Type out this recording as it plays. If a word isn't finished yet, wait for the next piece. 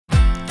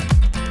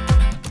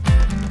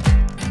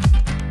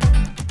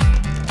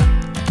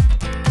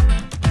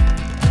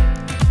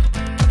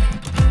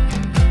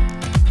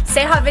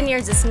Ceja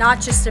Vineyards is not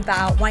just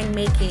about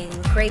winemaking,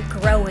 grape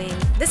growing.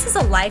 This is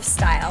a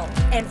lifestyle.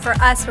 And for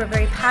us, we're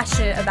very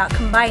passionate about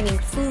combining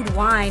food,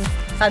 wine,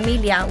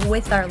 familia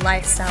with our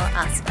lifestyle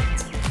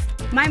aspect.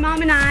 My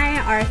mom and I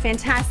are a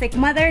fantastic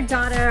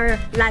mother-daughter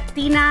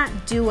Latina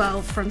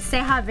duo from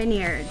Ceja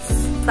Vineyards.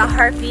 The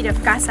heartbeat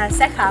of Casa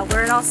Ceja,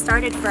 where it all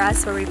started for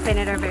us, where we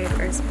planted our very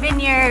first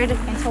vineyard,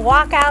 and to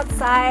walk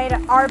outside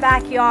our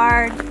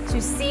backyard to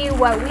see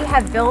what we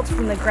have built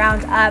from the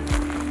ground up,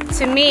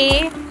 to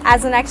me,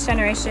 as the next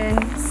generation,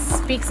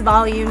 speaks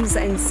volumes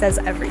and says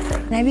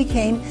everything. I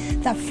became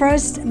the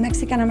first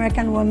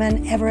Mexican-American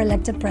woman ever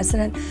elected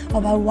president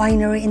of a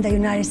winery in the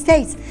United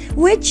States,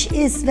 which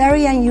is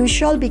very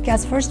unusual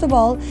because, first of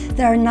all,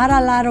 there are not a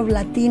lot of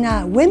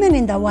Latina women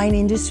in the wine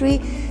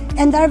industry,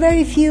 and there are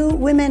very few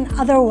women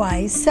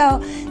otherwise. So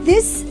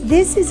this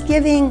is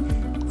giving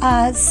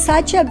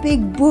such a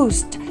big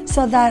boost,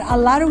 so that a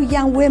lot of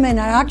young women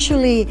are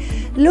actually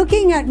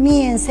looking at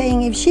me and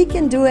saying, if she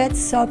can do it,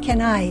 so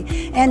can I.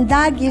 And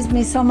that gives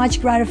me so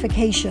much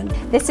gratification.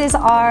 This is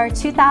our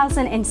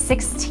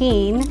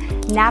 2016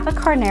 Napa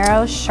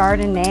Carneros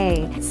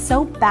Chardonnay. It's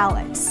so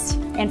balanced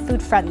and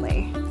food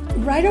friendly.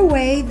 Right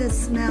away, the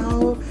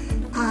smell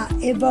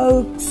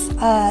evokes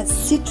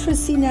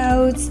citrusy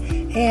notes,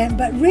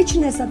 but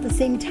richness at the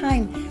same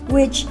time,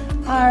 which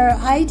are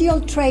ideal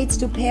traits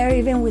to pair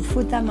even with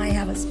food that might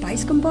have a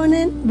spice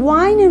component.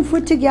 Wine and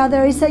food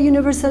together is a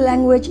universal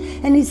language,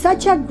 and it's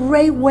such a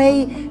great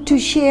way to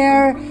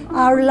share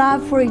our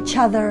love for each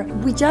other.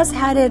 We just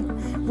had it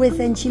with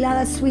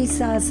enchiladas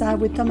suizas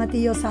with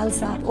tomatillo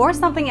salsa. Or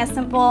something as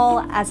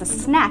simple as a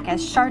snack,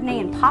 as Chardonnay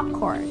and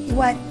popcorn.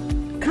 What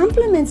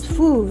complements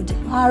food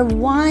are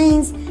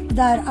wines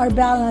that are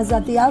balanced,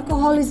 that the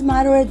alcohol is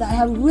moderate, that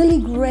have really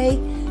great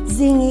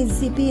zingy,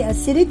 zippy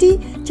acidity,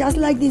 just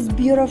like this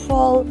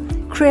beautiful,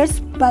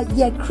 crisp, but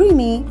yet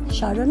creamy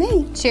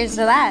Chardonnay. Cheers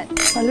to that.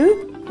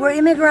 Salud. We're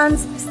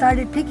immigrants,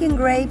 started picking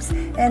grapes,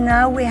 and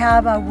now we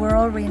have a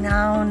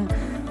world-renowned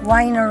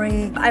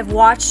winery. I've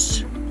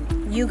watched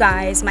you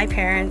guys, my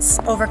parents,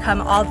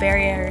 overcome all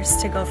barriers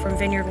to go from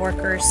vineyard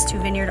workers to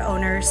vineyard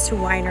owners to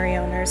winery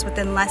owners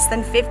within less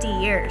than 50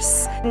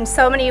 years. In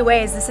so many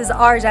ways, this is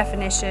our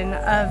definition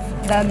of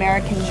the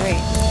American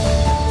dream.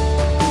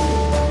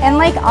 And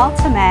like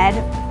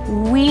AltaMed,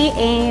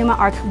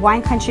 our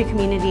wine country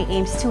community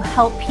aims to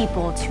help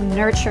people, to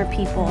nurture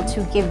people,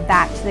 to give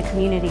back to the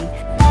community.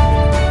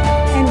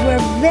 And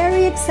we're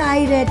very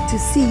excited to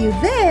see you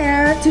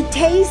there to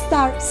taste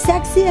our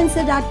sexy and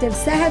seductive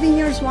Ceja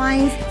Vineyards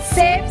wines.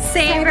 Sip,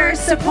 savor,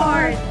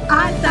 support,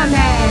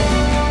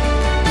 AltaMed.